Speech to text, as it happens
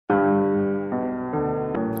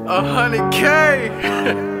100K.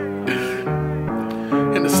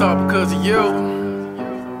 And it's all because of you.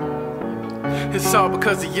 It's all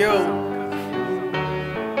because of you.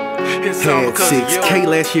 Had 6K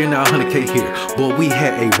last year, now 100K here. Boy, we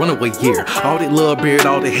had a runaway year. All that love buried,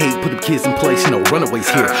 all that hate, put the kids in place, no runaways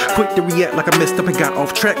here. Quick to react like I messed up and got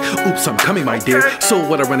off track. Oops, I'm coming, my dear. So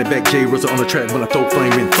what, I run it back, J-Rizzo on the track when I throw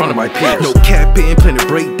flame in front of my peers. No cap in, plenty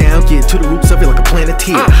breakdown, get to the roots of it like a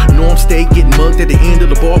planeteer. Norm stayed getting mugged at the end of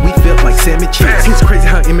the bar, we felt like salmon cheers. It's crazy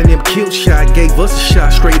how Eminem killed shot, gave us a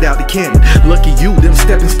shot straight out the cannon. Lucky you, them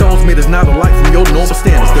stepping stones made us not alike from your normal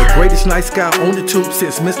standards. The greatest nice guy on the tube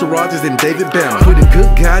since Mr. Rogers and David Bama. With a good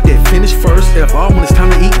guy that finished first. F all when it's time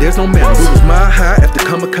to eat, there's no manners. It was my high after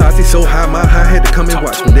kamikaze, so high my high had to come and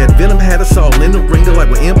watch. When that venom had us all in the ringer, like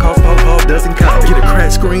what M calls Paul does in college. Get a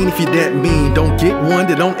crack screen if you that mean. Don't get one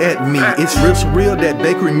that don't at me. It's real surreal, that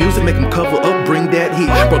bakery music make them cover up, bring that heat.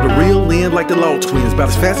 Brought the real in like the Law Twins, about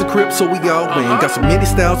as fast as Crip, so we all win. Got so many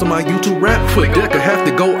styles on my YouTube rap, for a deck I have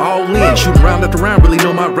to go all in. Shooting round after round, really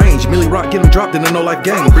know my range. Millie Rock, get them dropped in the no life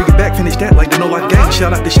game. Bring it back, finish that like the no life game.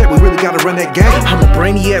 Shout out to Shaq, we really gotta run that game. I'm a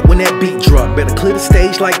brainiac when that beat drop. Better clear the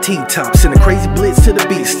stage like T-Top. Send a crazy blitz to the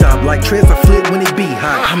beat stop. Like Trez, I flip when it be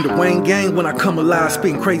hot. I'm the Wayne Gang when I come alive.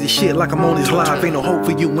 Spitting crazy shit like I'm on this live. Ain't no hope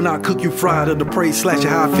for you when I cook you fried. Or the praise slash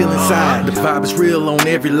how I feel inside. The vibe is real on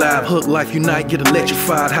every live. Hook life unite, get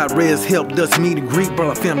electrified. Hi-rez helped us meet and greet. Brought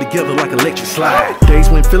our family together like electric slide. Days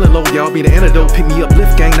when feeling low, y'all be the antidote. Pick me up,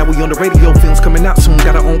 lift gang. Now we on the radio. Films coming out soon.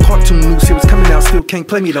 Got our own cartoon. New series coming out. Still can't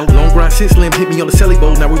play me though. Long grind since Lem hit me on the celly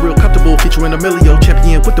bowl. Now we real comfortable. Featuring Emilio.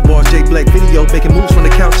 Champion with the bars, J Black video, making moves from the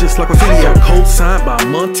couch just like a video. Cold signed by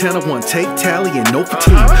Montana, one take tally and no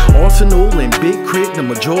fatigue. Arsenal and Big Crit, the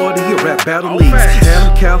majority of rap battle leagues.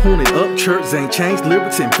 Adam Calhoun and Upchurch ain't changed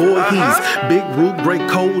lyrics in 4 He's. Big Root, break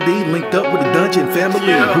Cold D, linked up with the Dungeon family.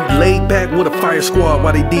 Who laid back with a fire squad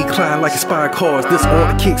while they decline like expired cars. This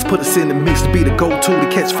order kicks put us in the mix to be the go-to to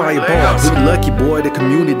catch fire bars. We lucky boy, the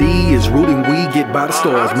community is rooting, we get by the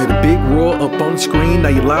stars. Made a big roar up on the screen, now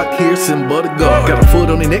you locked here, simple to God. Got a foot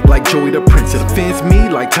on the neck like Joey the Prince. It offends me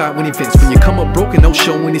like Todd when he vents. When you come up broken, no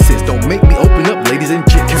show any sense. Don't make me open up, ladies and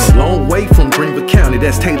gents. Came a long way from Greenville County,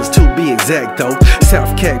 that's Taylor's to be exact though.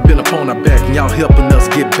 South Cac been up on our back and y'all helping us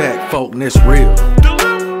get back, folk, and it's real.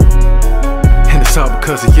 And it's all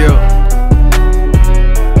because of you.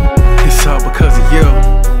 It's all because of you.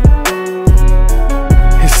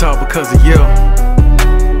 It's all because of you.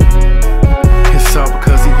 It's all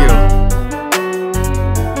because of you.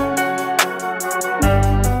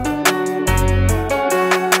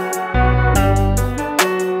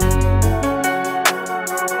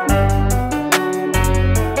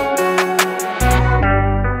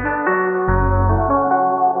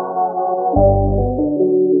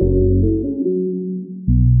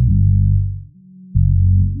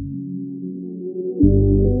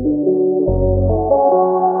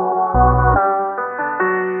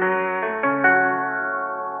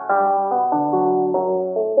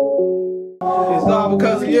 It's all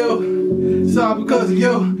because of you. It's all because of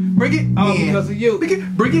you. Bring it all in. Because of you. Bring it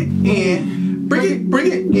in. Bring it in.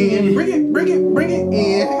 Bring it in. Bring it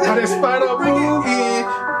in. I just spied up. Bring it in.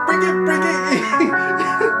 Bring it in.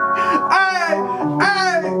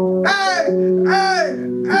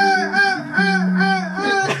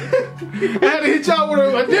 I had to hit y'all with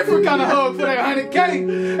a different kind of hug for that 100K.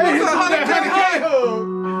 Hey, it's a 100K hug.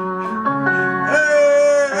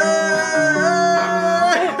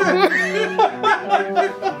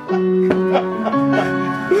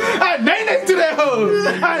 I nay-nay to that hug.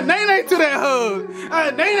 I nay-nay to that hug.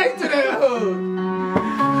 I nay-nay to that hug.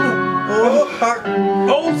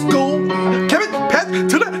 Old school. Cabbage patch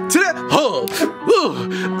to that hug.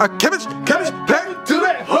 Cabbage.